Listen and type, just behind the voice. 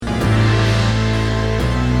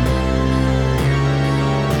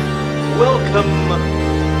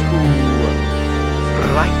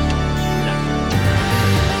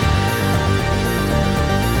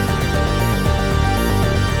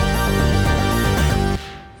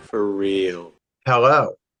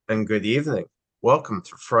Hello and good evening. Welcome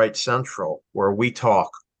to Fright Central, where we talk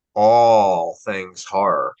all things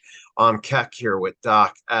horror. I'm Keck here with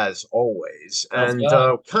Doc, as always, How's it and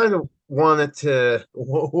going? kind of wanted to.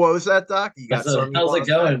 What was that, Doc? You got something you How's it want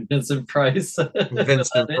to say? going, Vincent Price? With that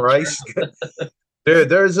Vincent intro. Price, dude.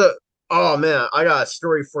 There's a. Oh man, I got a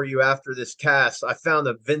story for you after this cast. I found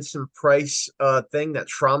a Vincent Price thing that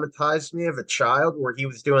traumatized me as a child, where he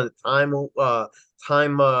was doing the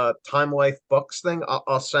time life books thing.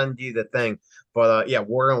 I'll send you the thing. But yeah,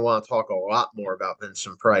 we're gonna want to talk a lot more about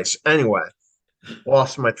Vincent Price. Anyway,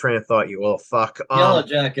 lost my train of thought, you little fuck. Yellow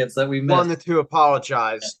Jackets that we missed. Wanted to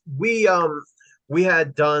apologize. We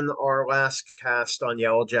had done our last cast on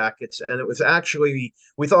Yellow Jackets, and it was actually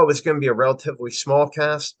we thought it was going to be a relatively small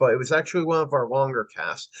cast, but it was actually one of our longer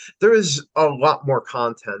casts. There is a lot more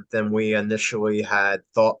content than we initially had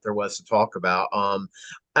thought there was to talk about.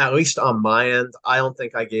 At least on my end, I don't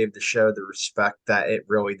think I gave the show the respect that it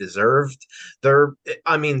really deserved. There,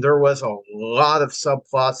 I mean, there was a lot of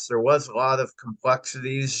subplots. There was a lot of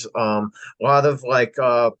complexities. A lot of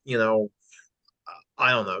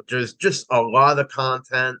I don't know, just a lot of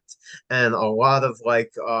content and a lot of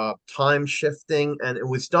time shifting, and it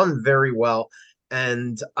was done very well.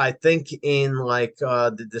 And I think in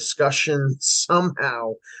the discussion,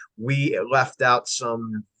 somehow we left out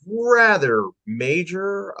some rather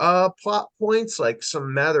major plot points, like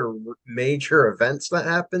some rather major events that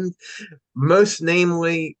happened, most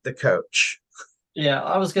namely the coach. Yeah,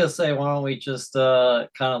 I was gonna say, why don't we just kind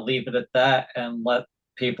of leave it at that and let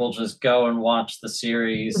people just go and watch the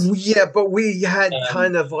series Yeah, but we had and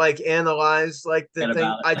kind of analyzed the forget thing.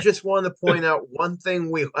 about I it. just want to point out one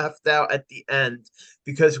thing we left out at the end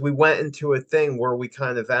because we went into a thing where we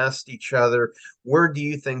kind of asked each other, where do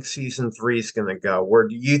you think season three is going to go? Where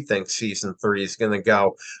do you think season three is going to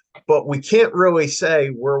go? But we can't really say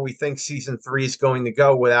where we think season three is going to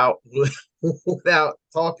go without without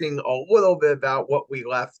talking a little bit about what we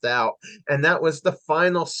left out. And that was the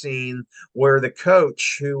final scene where the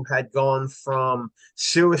coach, who had gone from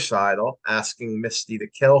suicidal, asking Misty to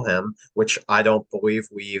kill him, which I don't believe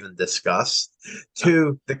we even discussed,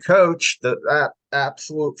 to the coach, that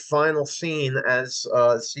absolute final scene as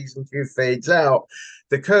season two fades out,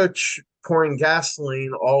 the coach pouring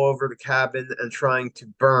gasoline all over the cabin and trying to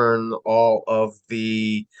burn all of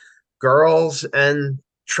the girls and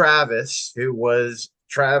Travis, who was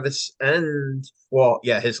Travis and well,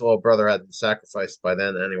 yeah, his little brother had been sacrificed by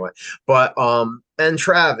then anyway. But and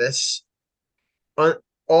Travis, uh,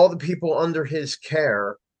 all the people under his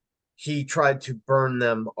care, he tried to burn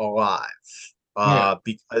them alive Yeah.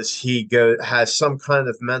 because has some kind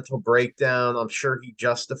of mental breakdown. I'm sure he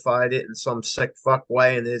justified it in some sick fuck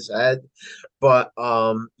way in his head, but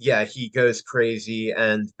yeah, he goes crazy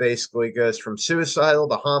and basically goes from suicidal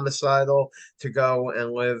to homicidal to go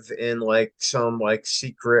and live in some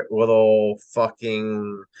secret little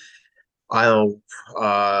fucking I don't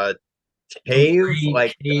cave,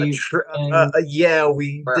 Great cave thing yeah,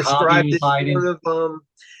 we where Javi described was it hiding. sort of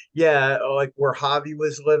yeah, like where Javi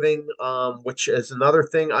was living, which is another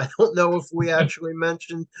thing I don't know if we actually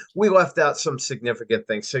mentioned. We left out some significant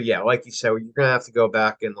things. So yeah, like you said, you're gonna have to go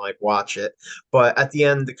back and watch it. But at the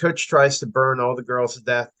end, the coach tries to burn all the girls to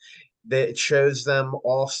death. It shows them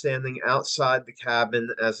all standing outside the cabin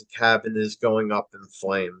as the cabin is going up in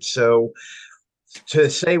flames. So to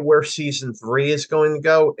say where season three is going to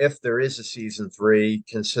go, if there is a season three,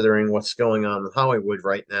 considering what's going on in Hollywood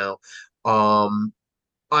right now, um,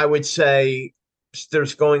 I would say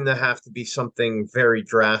there's going to have to be something very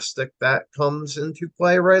drastic that comes into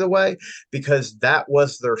play right away because that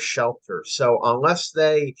was their shelter. So unless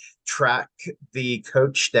they track the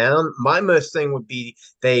coach down, my most thing would be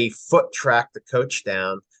they foot track the coach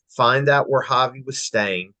down, find out where Javi was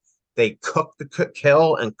staying. They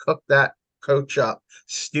kill and cook that coach up,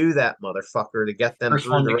 stew that motherfucker to get them First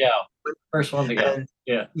through one the to rest. go. First one to go. And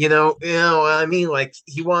Yeah. I mean, like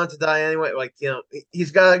he wanted to die anyway. He's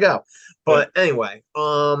got to go. Yeah. But anyway,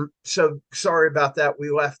 so sorry about that. We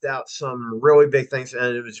left out some really big things,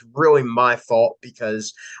 and it was really my fault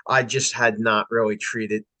because I just had not really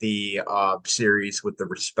treated the series with the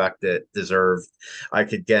respect it deserved. I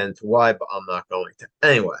could get into why, but I'm not going to.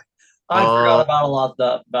 Anyway, I forgot um, about a lot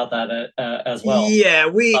about that as well. yeah,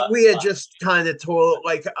 we But we had just kind of told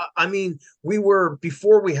I mean, we were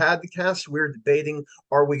before we had the cast, we were debating,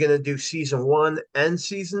 are we going to do season one and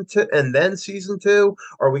season two and then season two?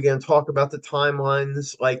 Are we going to talk about the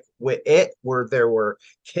timelines like with it where there were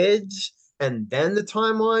kids and then the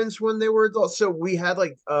timelines when they were adults. So we had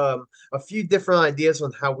like a few different ideas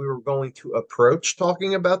on how we were going to approach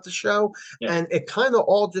talking about the show, Yeah. and it kind of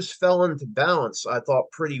all just fell into balance, I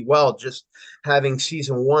thought, pretty well, just having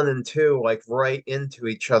season one and two like right into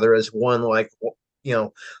each other as one, like, you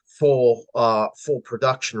know, full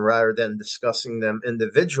production rather than discussing them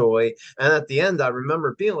individually. And at the end I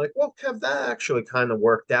remember being like, well, Kev, that actually kind of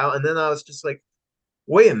worked out. And then I was just like,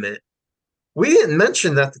 wait a minute, we didn't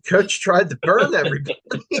mention that the coach tried to burn everybody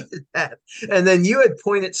to death. And then you had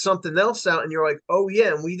pointed something else out and you're like, oh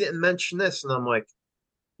yeah, and we didn't mention this. And I'm like,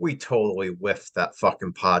 we totally whiffed that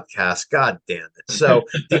fucking podcast. God damn it. So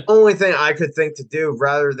the only thing I could think to do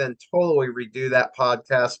rather than totally redo that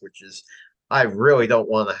podcast, which is I really don't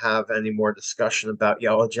want to have any more discussion about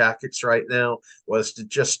Yellow Jackets right now, was to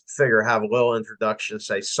just figure have a little introduction,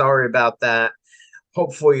 say sorry about that.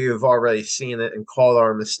 Hopefully you've already seen it and called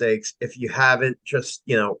our mistakes. If you haven't, just,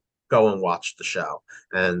 go and watch the show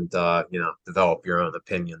and develop your own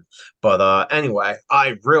opinion. But anyway,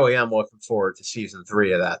 I really am looking forward to season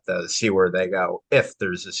three of that, though, to see where they go if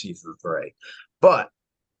there's a season three. But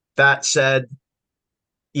that said,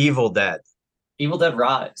 Evil Dead Evil Dead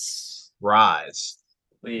Rise. Rise.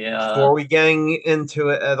 We Before we getting into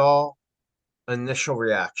it at all, initial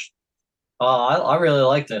reaction. I really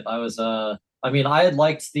liked it. I mean, I had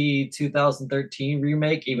liked the 2013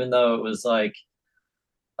 remake, even though it was like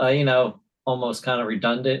almost kind of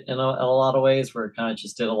redundant in a lot of ways, where it kind of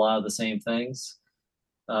just did a lot of the same things,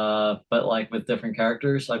 but like with different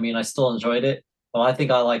characters. I mean, I still enjoyed it, but I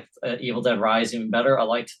think I liked Evil Dead Rise even better. I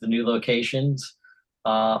liked the new locations.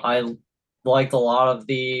 I liked a lot of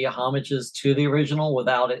the homages to the original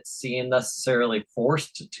without it seeming necessarily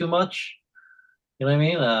forced too much. You know what I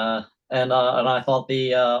mean? And I thought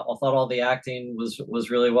all the acting was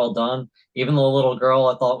really well done. Even the little girl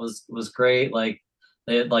I thought was great.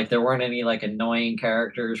 There weren't any like annoying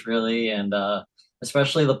characters really, and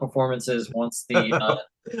especially the performances once I got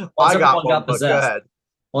everyone one, got but go possessed. ahead.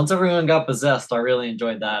 Once everyone got possessed, I really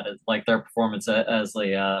enjoyed that. As, like their performance as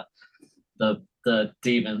the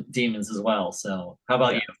demons as well. So how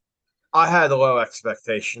about Yeah. you? I had low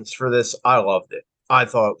expectations for this. I loved it. I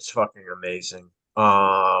thought it was fucking amazing.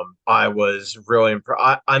 I was really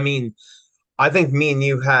impressed. I mean, I think me and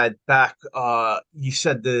you had back, you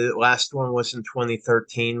said the last one was in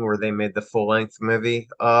 2013 where they made the full length movie.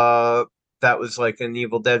 That was like an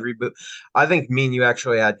Evil Dead reboot. I think me and you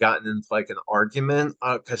actually had gotten into like an argument,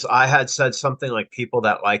 because I had said something like people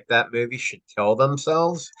that like that movie should kill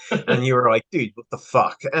themselves. And you were like, dude, what the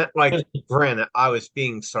fuck? And, like, granted, I was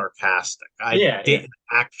being sarcastic. I Yeah, yeah. didn't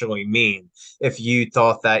actually mean if you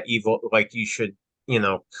thought that evil, like you should,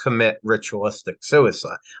 commit ritualistic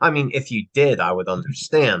suicide. I mean, if you did, I would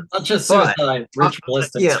understand. Not just But suicide,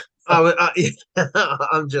 ritualistic. yeah,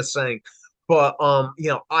 I'm just saying. But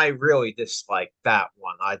I really disliked that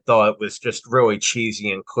one. I thought it was just really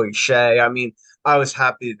cheesy and cliche. I mean, I was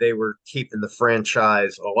happy they were keeping the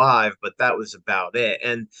franchise alive, but that was about it.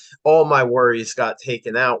 And all my worries got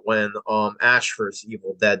taken out when Ash vs.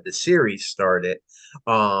 Evil Dead the series started.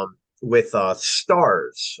 With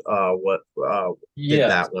Stars, what did Yeah,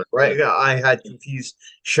 that one, right? Yeah, I had confused.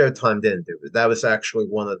 Showtime didn't do it. That was actually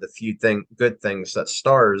one of the few good things that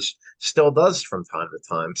Stars still does from time to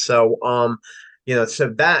time. So so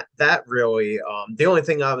that really, the only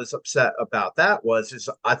thing I was upset about that is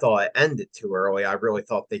I thought it ended too early. I really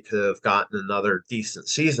thought they could have gotten another decent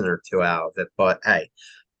season or two out of it. But hey,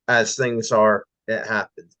 as things are, it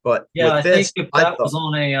happens. But yeah. with I think this, if I that thought, was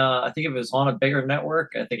I think if it was on a bigger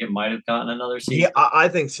network, I think it might have gotten another yeah, season. I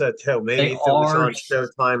think so too. They Maybe if it was are, on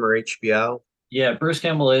Showtime or HBO. yeah. Bruce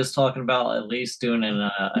Campbell is talking about at least doing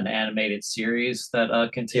an animated series that Yeah,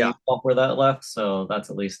 continues off where that left. So that's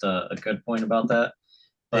at least a good point about that.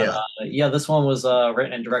 But yeah, yeah, this one was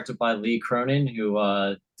written and directed by Lee Cronin,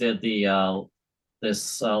 who did the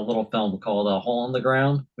this little film called "A Hole in the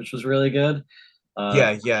Ground," which was really good.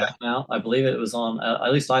 yeah, yeah. Check it out. I believe it was on.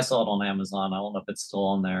 At least I saw it on Amazon. I don't know if it's still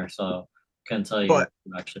on there, so can't tell you But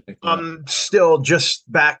who actually picked it up. still just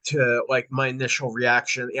back to like my initial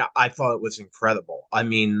reaction. Yeah, I thought it was incredible. I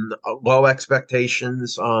mean, low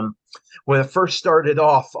expectations. When it first started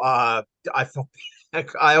off, I felt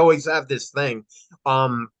I always have this thing.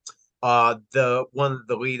 Um, the one of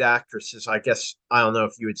the lead actresses, I guess, I don't know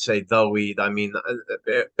if you would say the lead. I mean,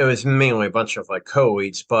 it was mainly a bunch of like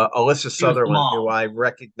co-leads, but Alyssa She was the Sutherland, who mom. I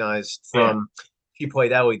recognized Yeah. from, she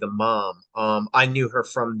played Ellie the mom. I knew her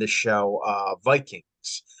from the show Vikings.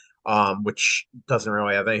 which doesn't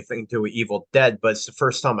really have anything to do with Evil Dead, but it's the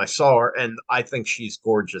first time I saw her, and I think she's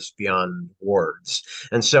gorgeous beyond words.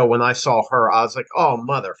 And so when I saw her, I was like, oh,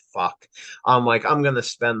 motherfuck. I'm like, I'm gonna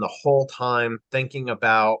spend the whole time thinking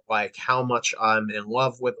about like how much I'm in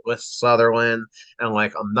love with Liz Sutherland, and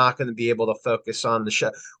like I'm not gonna be able to focus on the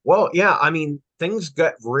show. Well, yeah, I mean, things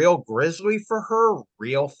got real grisly for her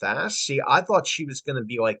real fast. See, I thought she was gonna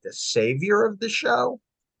be like the savior of the show.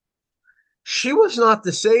 She was not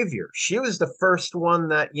the savior. She was the first one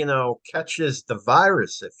that, catches the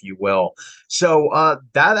virus, if you will. So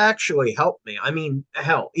that actually helped me. I mean,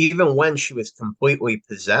 hell, even when she was completely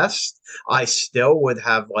possessed, I still would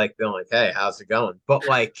have like been like, hey, how's it going? But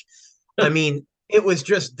like, I mean, it was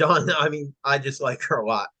just done. I mean, I just like her a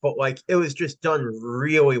lot, but like it was just done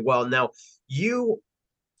really well. Now, you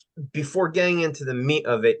before getting into the meat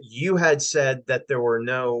of it, you had said that there were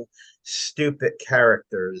no stupid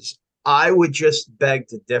characters. I would just beg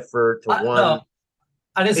to differ to No, one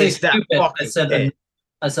I didn't say is that stupid. fucking kid.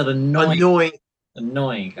 I said annoying, Annoying.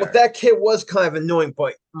 annoying Well, character. that kid was kind of annoying,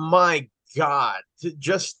 but my God,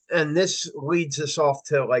 just and this leads us off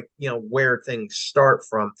to like, where things start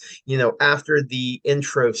from, after the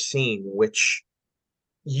intro scene, which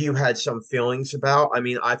you had some feelings about. I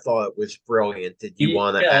mean, I thought it was brilliant. Did you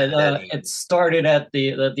want to Yeah, add any? it started at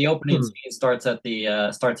the opening scene starts at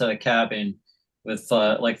the starts at a cabin with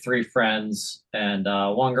like three friends and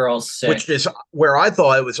one girl's sick. Which is where I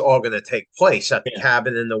thought it was all going to take place at the Yeah.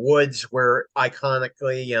 cabin in the woods, where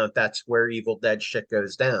iconically, that's where Evil Dead shit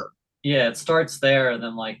goes down. Yeah, it starts there, and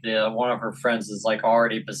then like the one of her friends is like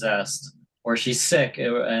already possessed, or she's sick,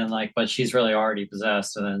 and like, but she's really already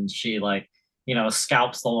possessed, and then she like,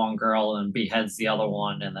 scalps the one girl and beheads the other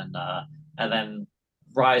one, and then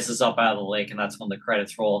rises up out of the lake, and that's when the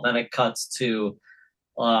credits roll. Then it cuts to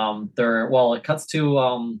it cuts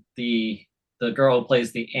to the girl who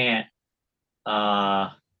plays the aunt, uh,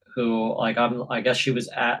 who like I guess she was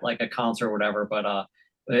at like a concert or whatever, but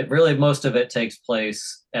it really most of it takes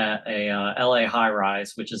place at a LA high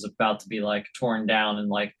rise, which is about to be like torn down in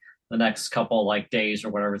like the next couple like days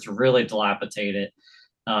or whatever. It's really dilapidated.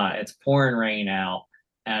 It's pouring rain out,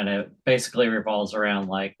 and it basically revolves around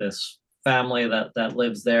like this family that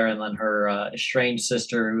lives there, and then her estranged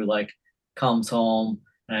sister who like comes home,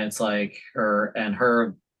 and it's like her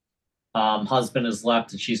husband is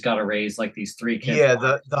left, and she's got to raise like these three kids Yeah, by the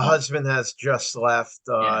herself. husband has just left.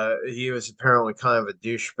 Yeah, He was apparently kind of a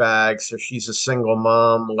douchebag, so she's a single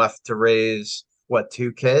mom left to raise what,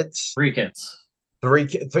 two kids? three kids. Three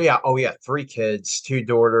kids. Yeah, oh yeah, three kids, two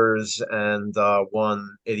daughters, and one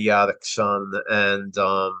idiotic son. And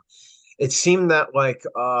it seemed that like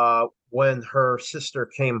when her sister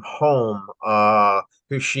came home,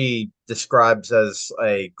 who she describes as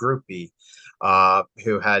a groupie,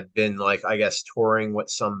 who had been like I guess touring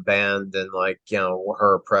with some band, and like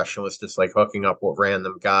her impression was just like hooking up with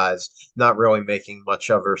random guys, not really making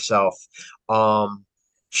much of herself. Um,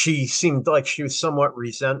 she seemed like she was somewhat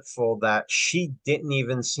resentful that she didn't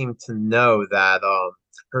even seem to know that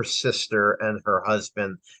her sister and her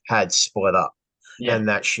husband had split up, Yeah, and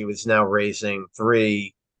that she was now raising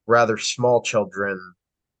three rather small children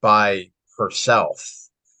by herself.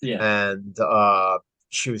 yeah, And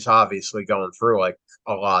she was obviously going through like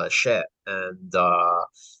a lot of shit. And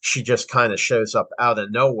she just kind of shows up out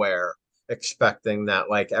of nowhere expecting that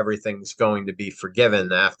like everything's going to be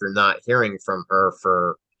forgiven after not hearing from her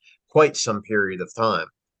for quite some period of time.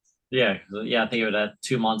 yeah. I think it had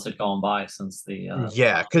 2 months had gone by since the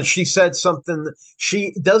Yeah, because she said something.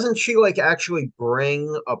 She doesn't she like actually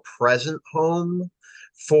bring a present home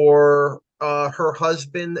for her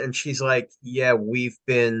husband, and she's like, "Yeah, we've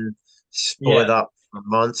been yeah. split up for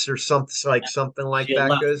months or something like She had that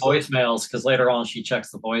left goes on." voicemails because later on she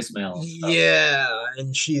checks the voicemail and stuff. Yeah,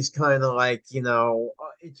 and she's kind of like,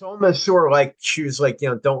 it's almost sort of like she was like,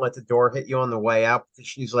 don't let the door hit you on the way out. Because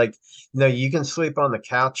she's like, you can sleep on the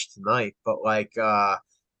couch tonight, but like, I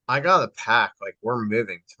gotta pack. Like, we're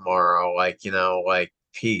moving tomorrow. Like, like,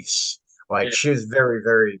 peace. Like, Yeah, she was very,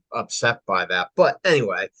 very upset by that. But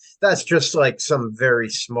anyway, that's just like some very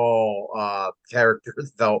small character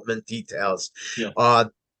development details. yeah. Uh,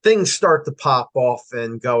 Things start to pop off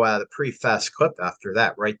and go at a pretty fast clip after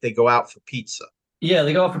that, right? They go out for pizza. Yeah,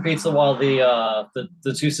 they go out for pizza while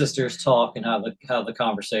the two sisters talk and have the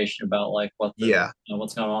conversation about like Yeah.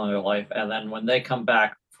 what's going on in their life, and then when they come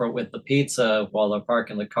back for with the pizza while they're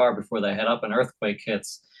parking the car before they head up, an earthquake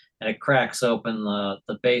hits and it cracks open the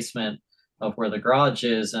basement of where the garage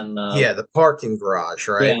is, and Yeah, the parking garage,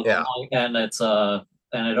 yeah, right? Yeah. and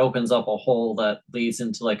and it opens up a hole that leads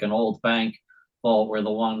into like an old bank vault where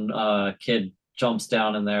the one kid jumps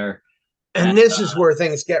down in there, And And this is where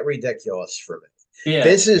things get ridiculous for me. yeah,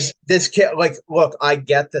 This kid, like, look, I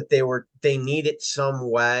get that they needed some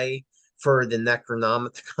way for the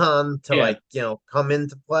Necronomicon to, yeah. like, come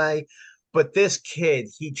into play, but this kid,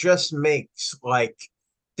 he just makes like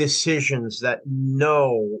decisions that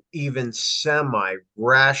no even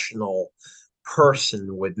semi-rational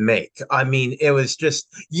person would make. I mean, it was just,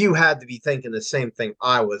 you had to be thinking the same thing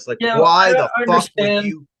I was like, Yeah, why the I fuck would understand.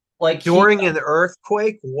 you Like he, during an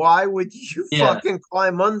earthquake, why would you yeah, fucking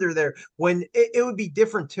climb under there? When it would be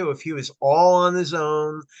different too if he was all on his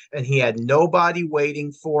own and he had nobody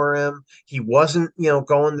waiting for him. He wasn't,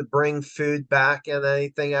 going to bring food back and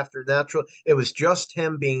anything after natural. It was just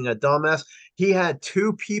him being a dumbass. He had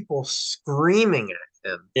two people screaming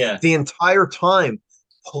at him yeah. the entire time.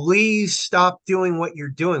 Please stop doing what you're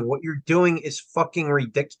doing. What you're doing is fucking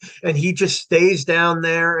ridiculous. And he just stays down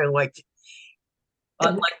there and like,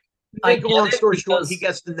 and Like I make a get long it story short, he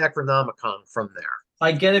because gets the Necronomicon from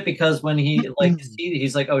I get it because when he like there.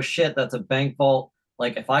 he's like, oh shit, that's a bank vault.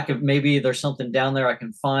 Like if I could maybe there's something down there I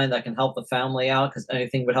can find that can help the family out because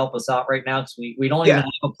anything would help us out right now because we don't even Yeah.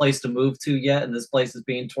 have a place to move to yet and this place is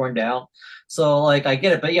being torn down. So like I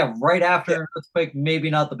get it, but yeah, right after Yeah. an earthquake, maybe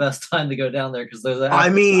not the best time to go down there because there's an I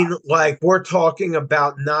after. mean, like, we're talking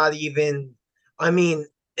about not even, I mean,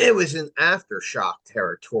 it was in aftershock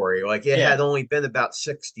territory. Like, it Yeah, had only been about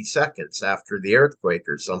 60 seconds after the earthquake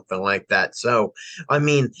or something like that. So, I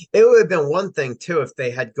mean, it would have been one thing, too, if they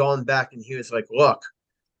had gone back and he was like, look,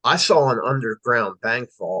 I saw an underground bank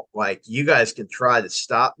vault. Like, you guys can try to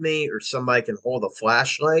stop me, or somebody can hold a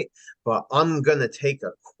flashlight, but I'm gonna take a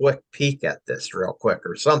quick peek at this real quick,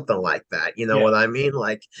 or something like that. You know yeah. what I mean?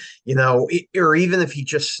 Like, or even if he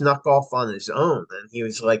just snuck off on his own and he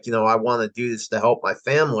was like, I want to do this to help my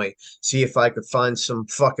family, see if I could find some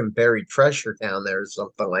fucking buried treasure down there or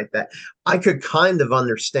something like that. I could kind of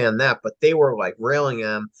understand that, but they were like railing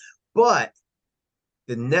at him. But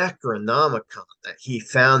the Necronomicon that he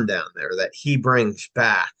found down there that he brings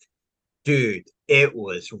back, dude, it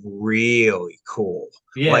was really cool.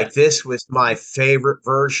 Yeah. Like, this was my favorite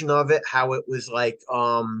version of it. How it was like,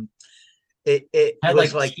 it Had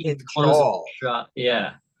was like like teeth in closing Jaws. shut.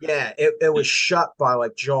 Yeah. Yeah, it was shut by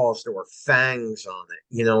like jaws. There were fangs on it.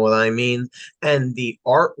 You know what I mean? And the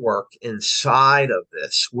artwork inside of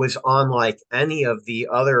this was unlike any of the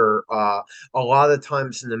other. A lot of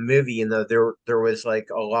times in the movie, there was like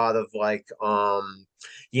a lot of like Latin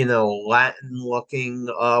looking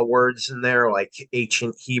words in there, like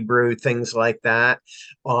ancient Hebrew, things like that.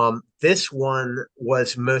 This one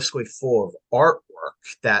was mostly full of artwork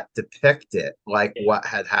that depicted like Yeah. what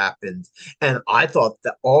had happened, and I thought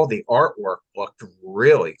that all the artwork looked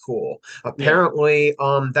really cool. Yeah. Apparently,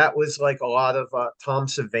 that was like a lot of Tom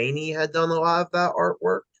Savini had done a lot of that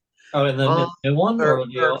artwork. Oh, and then Um, the new one or, or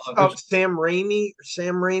the or original? Sam Raimi.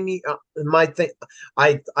 Sam Raimi. Might think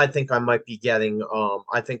I think I might be getting.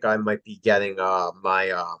 I think I might be getting.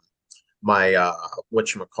 My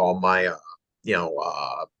whatchamacall, my you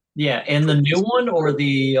know Yeah, and the new one or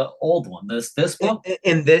the old one? This one?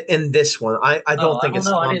 in this one, I Oh, don't I think don't it's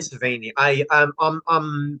know. I Tom didn't.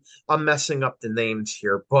 Savini. I'm messing up the names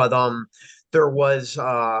here, but there was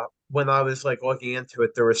when I was like looking into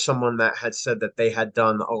it, there was someone that had said that they had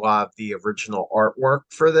done a lot of the original artwork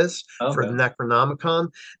for this, for the Okay. Necronomicon,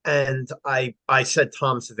 and I said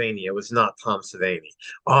Tom Savini. It was not Tom Savini.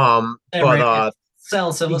 Sam But Raimi.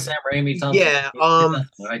 Sounds similar. Sam Raimi, Tom yeah, Savini.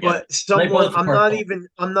 I get it. but They someone, both work well.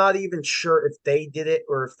 I'm not even sure if they did it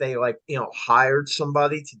or if they like, hired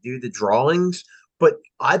somebody to do the drawings, but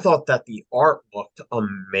I thought that the art looked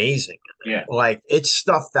amazing in Yeah. it. Like, it's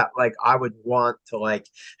stuff that like I would want to like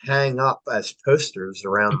hang up as posters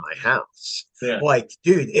around my house. Yeah. Like,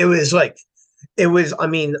 dude, it was, I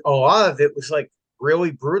mean, a lot of it was like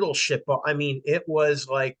really brutal shit, but I mean, it was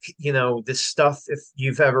like, this stuff, if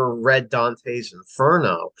you've ever read Dante's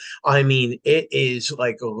Inferno, I mean, it is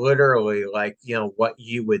like literally like, what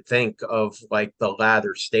you would think of like the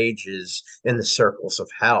latter stages in the circles of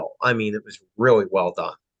hell. I mean, it was really well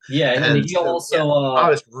done. Yeah, and then And he so, yeah, also I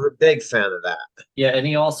was a big fan of that. yeah, and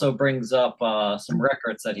he also brings up some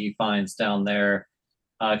records that he finds down there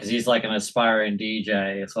because he's like an aspiring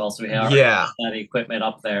DJ as well. So he already Yeah. has that equipment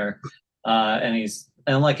up there,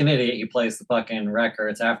 and like an idiot, he plays the fucking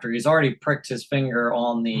records after he's already pricked his finger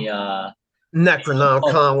on the book,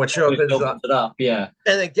 Necronomicon, which which opens opens up. it up. Yeah,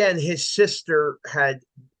 And again, his sister had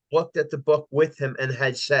looked at the book with him and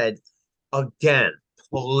had said, again,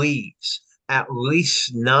 please, at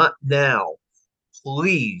least not now.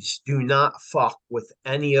 Please do not fuck with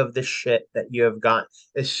any of the shit that you have got.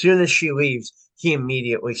 As soon as she leaves, he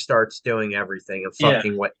immediately starts doing everything and Yeah,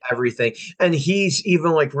 fucking with everything. And he's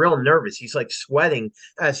even like real nervous. He's like sweating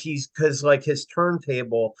as he's because like his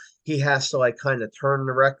turntable, he has to like kind of turn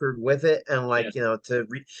the record with it and yeah, like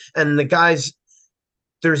and the guys,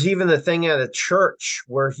 there's even a thing at a church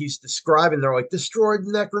where he's describing, they're like, destroyed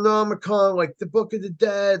Necronomicon, like the Book of the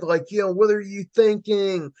Dead, like, what are you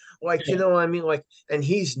thinking? Like, yeah, what I mean? Like, and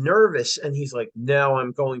he's nervous and he's like, now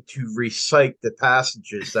I'm going to recite the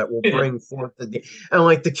passages that will yeah, bring forth and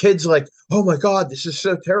like the kid's like, oh my God, this is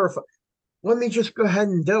so terrifying. Let me just go ahead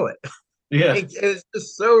and do it. yeah. Like, it's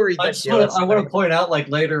just so ridiculous. I want to point out like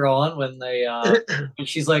later on when they when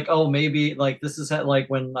she's like, oh, maybe like this is how, like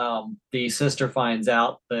when the sister finds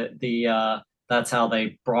out that the that's how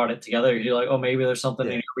they brought it together. You're like, oh, maybe there's something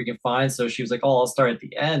in Yeah. here we can find. So she was like, oh, I'll start at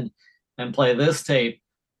the end and play this tape.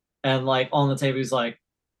 And like on the tape, he's like,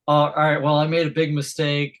 oh, all right, well, I made a big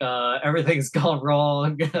mistake. Everything's gone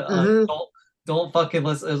wrong. Hmm. Don't fucking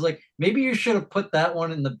listen. It was like maybe you should have put that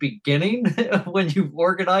one in the beginning when you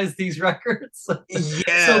organized these records,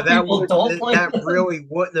 Yeah, so people don't play that them. really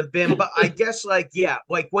wouldn't have been. But I guess like yeah,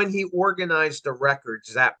 like when he organized the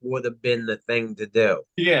records, that would have been the thing to do.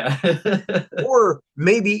 Yeah, Or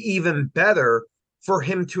maybe even better for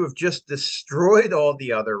him to have just destroyed all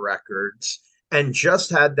the other records and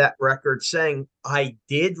just had that record saying, I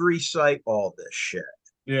did recite all this shit.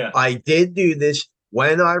 yeah, I did do this.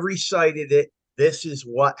 When I recited it, this is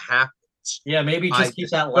what happened. yeah. Maybe I just keep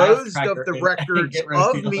that laugh disposed of tracker the and records get rid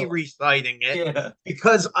of of the me other one. reciting it Yeah,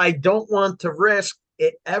 because I don't want to risk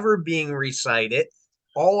it ever being recited.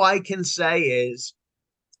 All I can say is,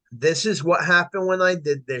 this is what happened when I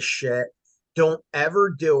did this shit. Don't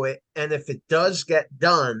ever do it. And if it does get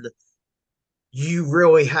done, you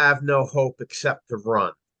really have no hope except to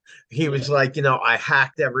run. He yeah, was like, I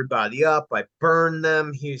hacked everybody up, I burned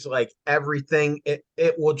them. He's like, everything, it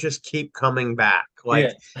will just keep coming back. yeah.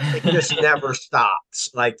 Like it just never stops.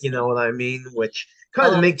 Like, you know what I mean? Which kind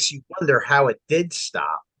of Um, makes you wonder how it did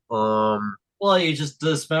stop. well, you just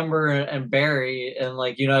dismember and bury, and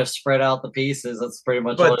like spread out the pieces. That's pretty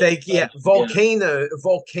much all But you they, yeah, can.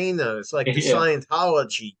 volcanoes, like the Yeah,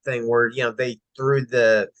 Scientology thing where, they threw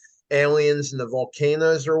the aliens in the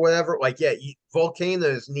volcanoes or whatever. Like, yeah,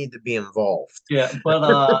 volcanoes need to be involved. yeah. But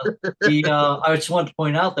the I just want to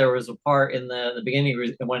point out there was a part in the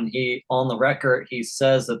beginning when he on the record he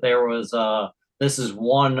says that there was this is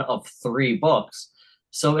one of three books.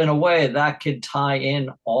 So in a way, that could tie in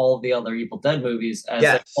all the other Evil Dead movies as they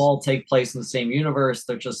Yes, all take place in the same universe.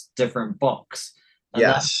 They're just different books, and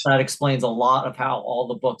yes, that explains a lot of how all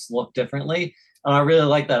the books look differently. And I really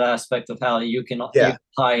like that aspect of how you yeah. can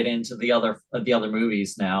tie it into the other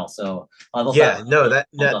movies now. So I thought that Yeah, was no, really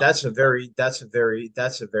well done. that's a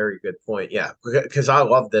very good point. Yeah, because I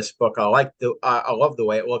love this book. I love the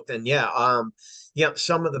way it looked, and yeah,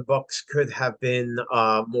 some of the books could have been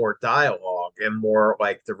more dialogue and more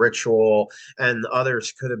like the ritual, and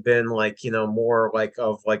others could have been like more like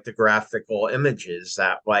of like the graphical images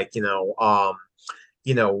that like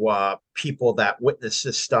people that witness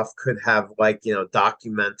this stuff could have like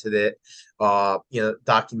documented it,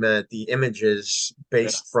 documented the images Yeah.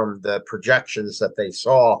 based from the projections that they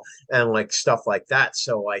saw and like stuff like that.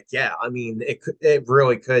 So like yeah, I mean it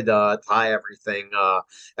really could tie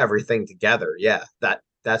everything together. Yeah,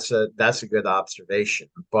 that's a good observation.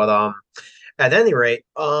 But at any rate,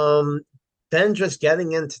 then just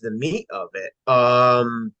getting into the meat of it,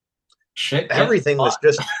 Shit gets everything was fucked.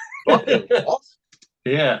 just fucking awesome.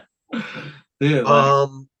 Yeah. Dude, like,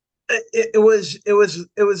 Um, it was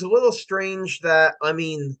a little strange that I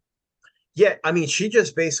mean, yeah, I mean she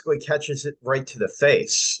just basically catches it right to the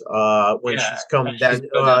face when yeah. she's coming She's down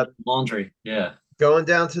going down to the laundry. Yeah. going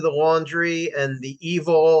down to the laundry and the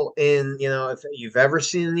evil in if you've ever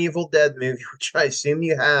seen an Evil Dead movie, which I assume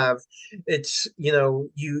you have, it's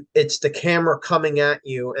the camera coming at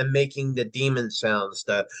you and making the demon sounds,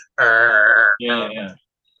 the Yeah, yeah.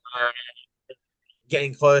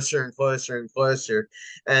 getting closer and closer and closer.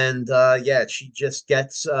 And yeah, she just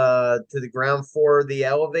gets to the ground floor of the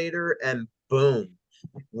elevator and boom,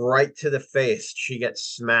 right to the face. She gets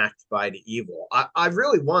smacked by the evil. I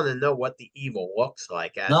really want to know what the evil looks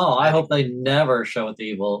like as No, it's I heading. hope they never show what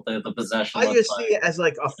the possession I looks just see like. it as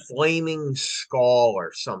like a flaming skull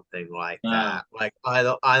or something like Uh, that. Like I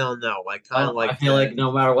don't know. Like kind of I like feel like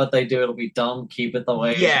no matter what they do, it'll be dumb. Keep it the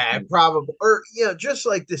way it yeah, is. probably or just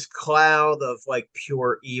like this cloud of like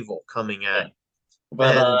pure evil coming Yeah. at you.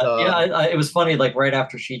 But And yeah, it was funny. Like right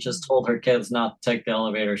after she just told her kids not to take the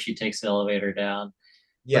elevator, she takes the elevator down.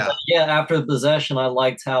 But then, yeah. yeah, after the possession, I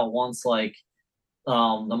liked how once like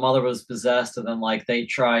the mother was possessed and then like they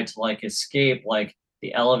tried to like escape, like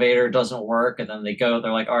the elevator doesn't work, and then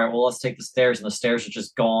they're like, all right, well, let's take the stairs, and the stairs are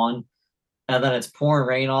just gone. And then it's pouring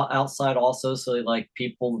rain outside also, so like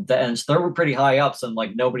people, and they're pretty high up, so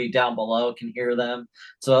like nobody down below can hear them.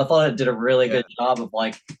 So I thought it did a really Yeah. good job of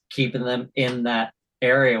like keeping them in that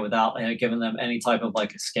area without giving them any type of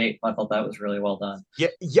like escape. I thought that was really well done. Yeah,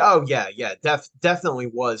 yeah, oh yeah, yeah, definitely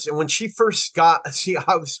was. And when she first got, see,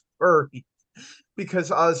 I was worried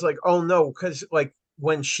because I was like, oh no, because like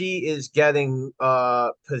when she is getting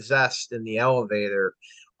possessed in the elevator,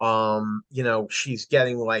 she's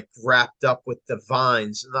getting like wrapped up with the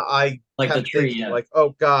vines, and I Like the kept tree, thinking yeah. like,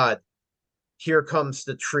 oh God, here comes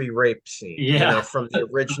the tree rape scene, Yeah. from the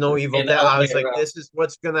original Evil In the Dead. I was elevator. like, this is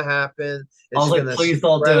what's gonna happen. I It's was like, gonna please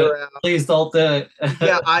don't spread do it. around. Please don't do it.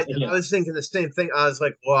 Yeah, I Yeah. was thinking the same thing. I was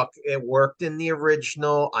like, look, it worked in the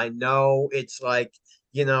original. I know it's like,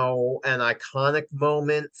 an iconic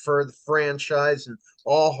moment for the franchise, and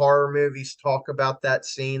all horror movies talk about that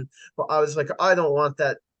scene. But I was like, I don't want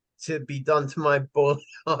that to be done to my beloved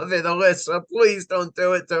Alyssa. Please don't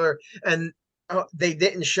do it to her. And they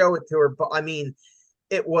didn't show it to her, but I mean,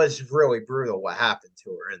 it was really brutal what happened to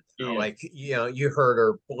her. And Yeah. like, you heard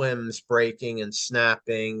her limbs breaking and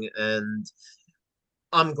snapping, and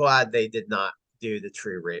I'm glad they did not do the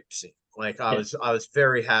tree rape scene. Like Yeah. I was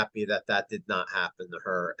very happy that that did not happen to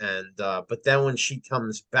her. And but then when she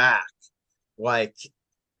comes back, like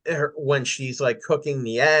when she's like cooking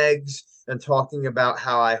the eggs and talking about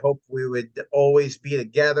how I hope we would always be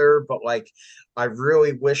together, but like I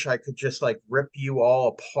really wish I could just like rip you all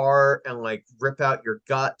apart and like rip out your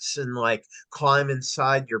guts and like climb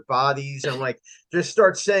inside your bodies and like just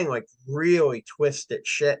start saying like really twisted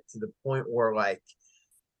shit to the point where like,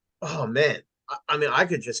 oh man, I mean, I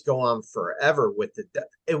could just go on forever with it.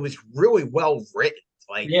 It was really well written.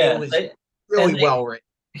 Like it Yeah. was And really they well written.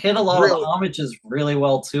 hit a lot of the Really, homages really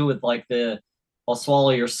well too, with like the I'll swallow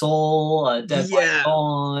your soul, Dead by yeah,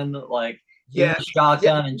 Dawn, like even yeah, the yeah.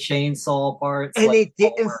 shotgun and chainsaw parts, And like it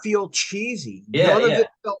all didn't were, feel cheesy. yeah, None of yeah. it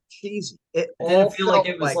felt cheesy. It It didn't all feel like felt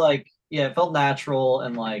it was like, like, yeah, it felt natural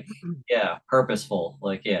and like, yeah, purposeful.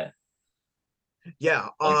 Like, yeah, yeah.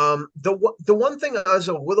 like, The one thing I was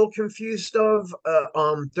a little confused of,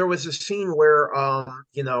 there was a scene where,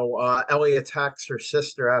 Ellie attacks her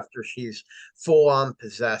sister after she's full on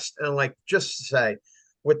possessed, and like just to say,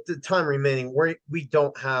 with the time remaining, we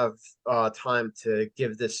don't have time to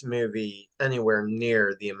give this movie anywhere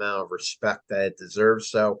near the amount of respect that it deserves.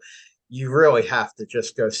 So you really have to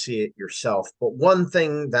just go see it yourself. But one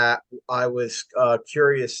thing that I was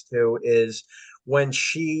curious to is when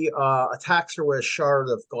she attacks her with a shard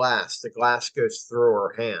of glass, the glass goes through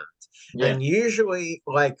her hand. yeah. And usually,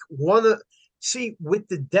 like see, with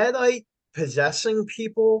the Deadite possessing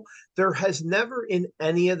people, there has never in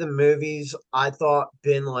any of the movies, I thought,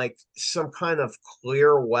 been like some kind of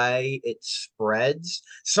clear way it spreads.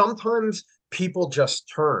 Sometimes people just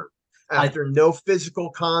turn I, after no physical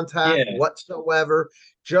contact yeah, whatsoever,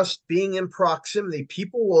 just being in proximity,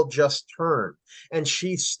 people will just turn. And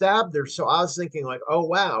she stabbed her. So I was thinking, like, oh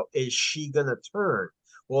wow, is she gonna turn?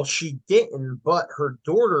 Well, she didn't, but her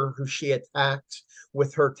daughter, who she attacked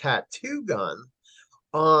with her tattoo gun,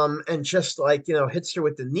 and just like, hits her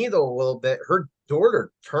with the needle a little bit, her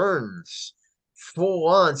daughter turns full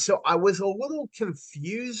on. So I was a little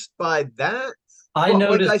confused by that. I But like I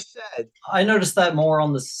noticed, said, I noticed that more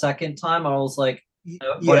on the second time. I was like,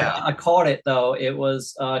 but yeah. I caught it though. It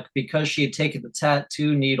was because she had taken the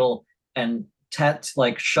tattoo needle and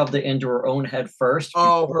like shoved it into her own head first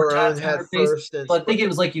Oh, before her own tattooing head her face. first and So I think it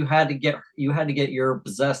was like you had to get your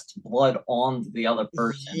possessed blood on the other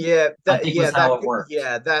person. yeah, I think was how it worked.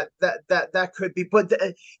 that could be, but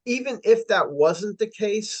even if that wasn't the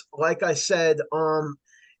case, like I said,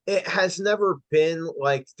 it has never been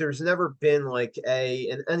like there's never been like a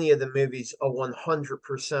in any of the movies a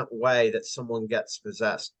 100% way that someone gets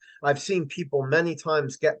possessed. I've seen people many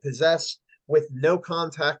times get possessed with no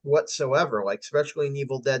contact whatsoever, like especially in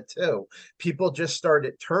Evil Dead 2. People just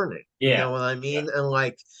started turning, you Yeah. know what I mean? And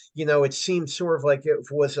like, it seems sort of like it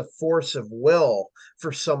was a force of will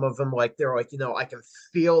for some of them. Like they're like, I can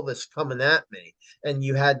feel this coming at me. And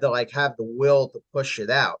you had to like have the will to push it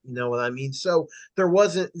out. You know what I mean? So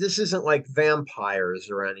this isn't like vampires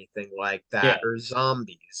or anything like Yeah. that or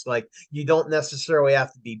zombies. Like you don't necessarily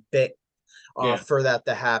have to be bit Yeah. for that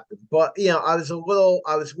to happen. But I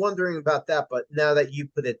was wondering about that. But now that you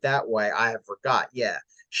put it that way, I have forgot. Yeah,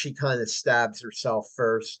 she kind of stabs herself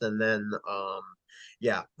first, and then,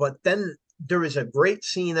 yeah. But then there was a great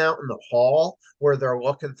scene out in the hall where they're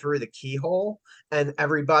looking through the keyhole and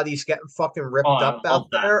everybody's getting fucking Oh, ripped I up out love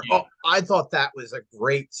that. there. Yeah, Oh, I thought that was a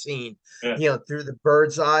great scene. yeah, Through the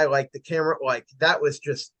bird's eye, like the camera, like that was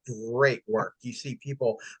just great work. You see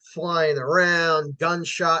people flying around,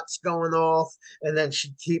 gunshots going off, and then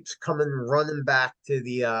she keeps coming running back to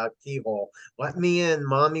the keyhole. Let me in,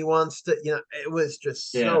 mommy wants to, it was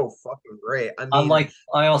just yeah. so fucking great. I mean,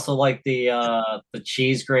 I also like the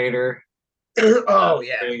cheese grater. oh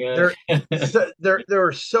yeah, Pretty there, good. there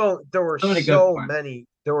were So many good so parts.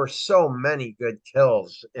 many good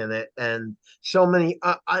kills in it, and so many.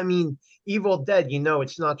 I mean, Evil Dead.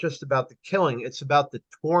 It's not just about the killing; it's about the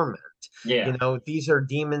torment. Yeah, These are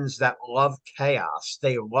demons that love chaos.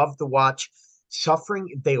 They love to watch suffering.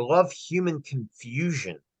 They love human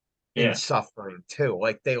confusion in yeah. suffering too.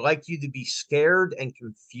 Like they like you to be scared and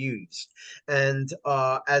confused. And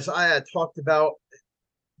as I had talked about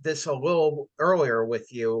this a little earlier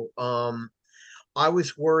with you. I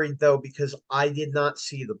was worried though because I did not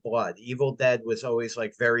see the blood. Evil Dead was always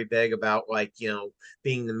like very big about like,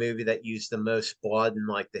 being the movie that used the most blood in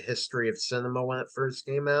like the history of cinema when it first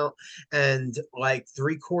came out. And like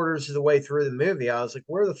three-quarters of the way through the movie, I was like,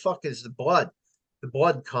 where the fuck is the blood? The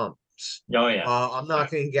blood comes. Oh yeah. I'm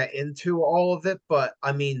not going to get into all of it, but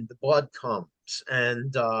I mean, the blood comes.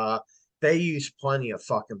 And they use plenty of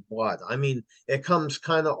fucking blood. I mean, it comes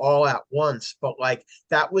kind of all at once, but like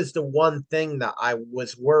that was the one thing that I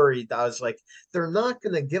was worried. I was like, they're not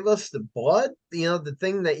going to give us the blood. The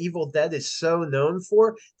thing that Evil Dead is so known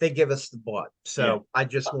for, they give us the blood. Yeah. So I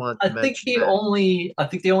just wanted to mention that. I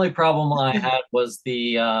think the only problem I had was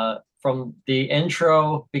the from the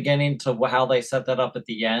intro beginning to how they set that up at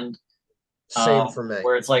the end, Same for me.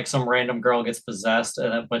 where it's like some random girl gets possessed,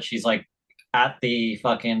 but she's like at the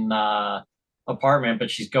fucking apartment,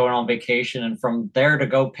 but she's going on vacation, and from there to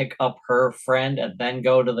go pick up her friend and then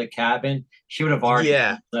go to the cabin, she would have already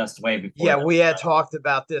Yeah. been possessed way before Yeah, that. we had talked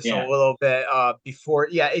about this a Yeah, little bit before.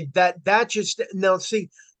 Yeah, that just no. See,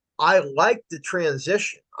 I liked the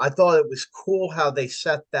transition. I thought it was cool how they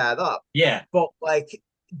set that up, yeah, but like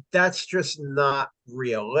that's just not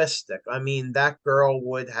realistic. I mean, that girl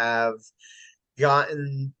would have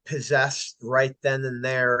gotten possessed right then and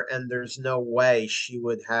there, and there's no way she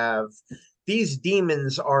would have. These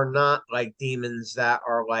demons are not like demons that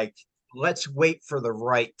are like, let's wait for the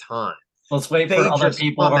right time. let's wait for They other just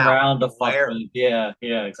people come out around to fuck blaring. with. Yeah, yeah,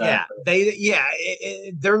 Yeah,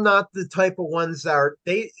 exactly. they're not the type of ones that are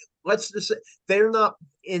they. Let's just say they're not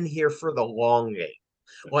in here for the long game.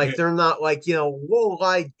 Yeah. Like they're not like we'll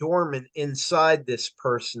lie dormant inside this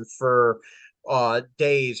person for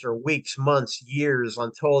days or weeks, months, years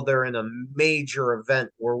until they're in a major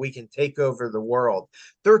event where we can take over the world.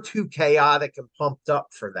 They're too chaotic and pumped up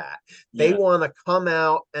for that. They Yeah. want to come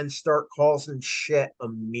out and start causing shit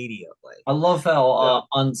immediately. I love how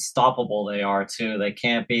So unstoppable they are too. They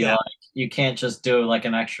can't be yeah, like you can't just do like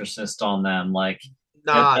an exorcist on them. Like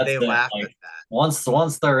nah, that's they it. laugh at Like that.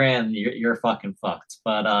 once they're in, you're fucking fucked.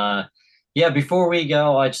 But yeah, before we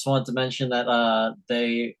go, I just wanted to mention that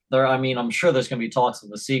they're I mean, I'm sure there's gonna be talks of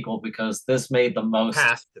the sequel because this made the most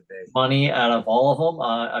Has to be. money out of all of them.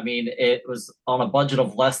 I mean, it was on a budget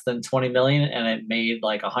of less than 20 million and it made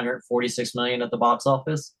like 146 million at the box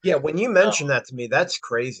office. Yeah, when you So, mention that to me, that's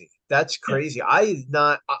crazy. That's yeah. crazy. I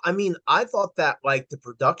not I mean, I thought that like the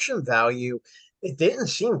production value, it didn't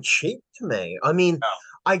seem cheap to me. I mean, No.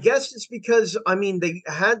 I guess it's because I mean they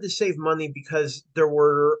had to save money because there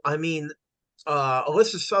were I mean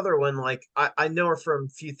Alyssa Sutherland, like I know her from a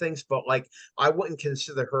few things, but like I wouldn't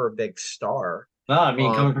consider her a big star. No, I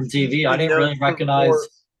mean, coming from She's TV, I been didn't known really for more.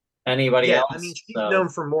 recognize anybody Yeah, I mean, else. she's So known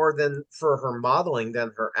for more than for her modeling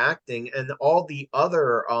than her acting, and all the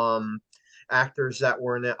other actors that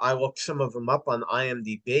were in it. I looked some of them up on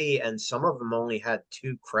IMDb, and some of them only had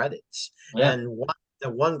two credits. yeah, And the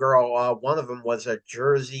one girl, one of them was a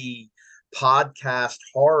Jersey podcast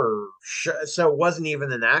horror show, so it wasn't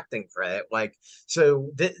even an acting credit. Like, so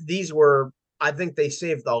these were. I think they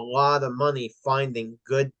saved a lot of money finding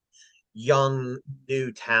good young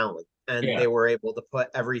new talent, and yeah. they were able to put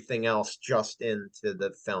everything else just into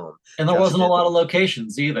the film, And there just wasn't a in. lot of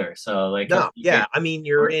locations either, so they kept No, you yeah, figuring I mean,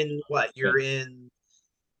 you're short, in what? yeah, You're in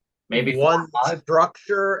maybe four one or five.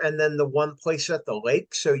 structure and then the one place at the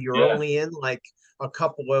lake, so you're Yeah, only in like a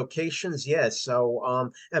couple locations. Yeah,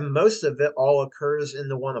 so and most of it all occurs in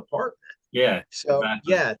the one apartment. Yeah, So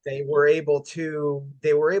exactly. yeah, they were able to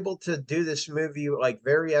do this movie like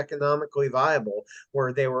very economically viable,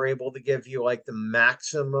 where they were able to give you like the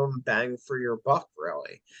maximum bang for your buck,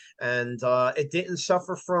 really. And it didn't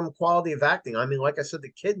suffer from quality of acting. I mean, like I said,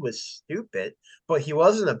 the kid was stupid, but he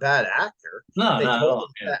wasn't a bad actor. No, They not at told all.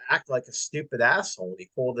 him Yeah. to act like a stupid asshole, and he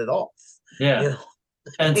pulled it off. Yeah. You know,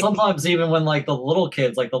 And sometimes even when like the little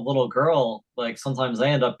kids, like the little girl, like sometimes they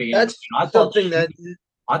end up being good. that's something that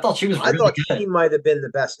I thought she was I really thought she good. might have been the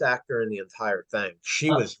best actor in the entire thing. She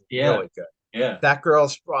was Yeah, really good. yeah. That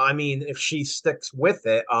girl's, I mean, if she sticks with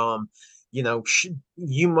it,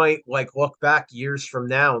 you might like look back years from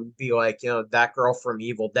now and be like, that girl from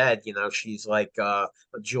Evil Dead, she's like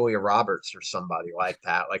Julia Roberts or somebody like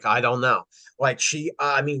that. Like, I don't know. Like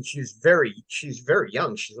I mean, she's very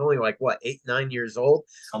young. She's only like what, 8, 9 years old.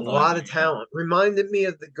 A Something like lot that. of Yeah. talent. Reminded me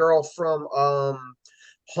of the girl from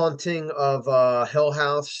Haunting of Hill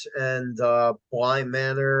House and Bly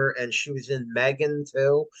Manor, and she was in Megan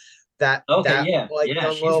too. Okay, That yeah, like yeah,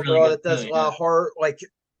 young she's little really girl good that does too. a Yeah, lot of horror, like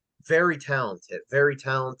very talented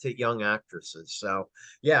young actresses. So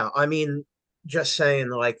yeah, I mean, just saying,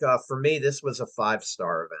 like for me, this was a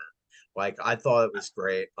 5-star event. Like I thought it was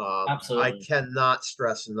great. I absolutely. cannot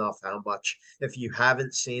stress enough how much if you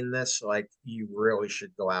haven't seen this, like you really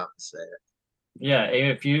should go out and see it. Yeah,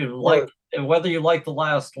 if you like, Or whether you like the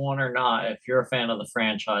last one or not, if you're a fan of the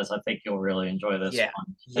franchise, I think you'll really enjoy this yeah,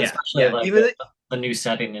 one, yeah, especially yeah. like the new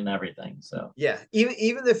setting and everything. So Yeah,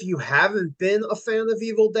 even if you haven't been a fan of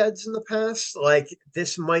Evil Dead's in the past, like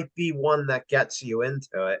this might be one that gets you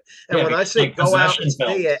into it. And yeah, when I because say like go out and possession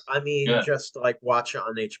see it, films. I mean Yeah, just like watch it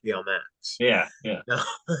on HBO Max. yeah, yeah, No,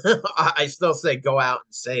 I still say go out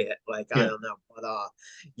and say it. Like I yeah. don't know, but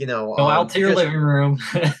Go out to your just living room.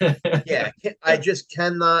 yeah, I Yeah, just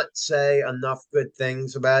cannot say enough good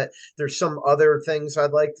things about it. There's some other things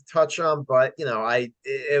I'd like to touch on, but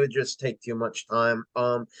it would just take too much time.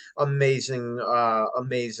 Amazing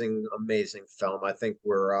film. I think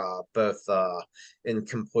we're both in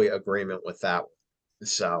complete agreement with that one.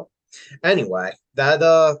 So anyway,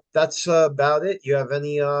 that's about it. You have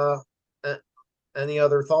a- any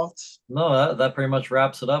other thoughts? no, that pretty much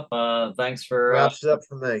wraps it up. Wraps it up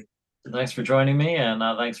for me. Thanks for joining me, and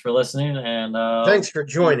thanks for listening. And Thanks for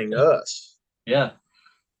joining us. yeah,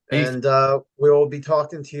 peace, And we will be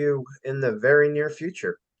talking to you in the very near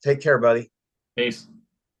future. Take care, buddy. peace.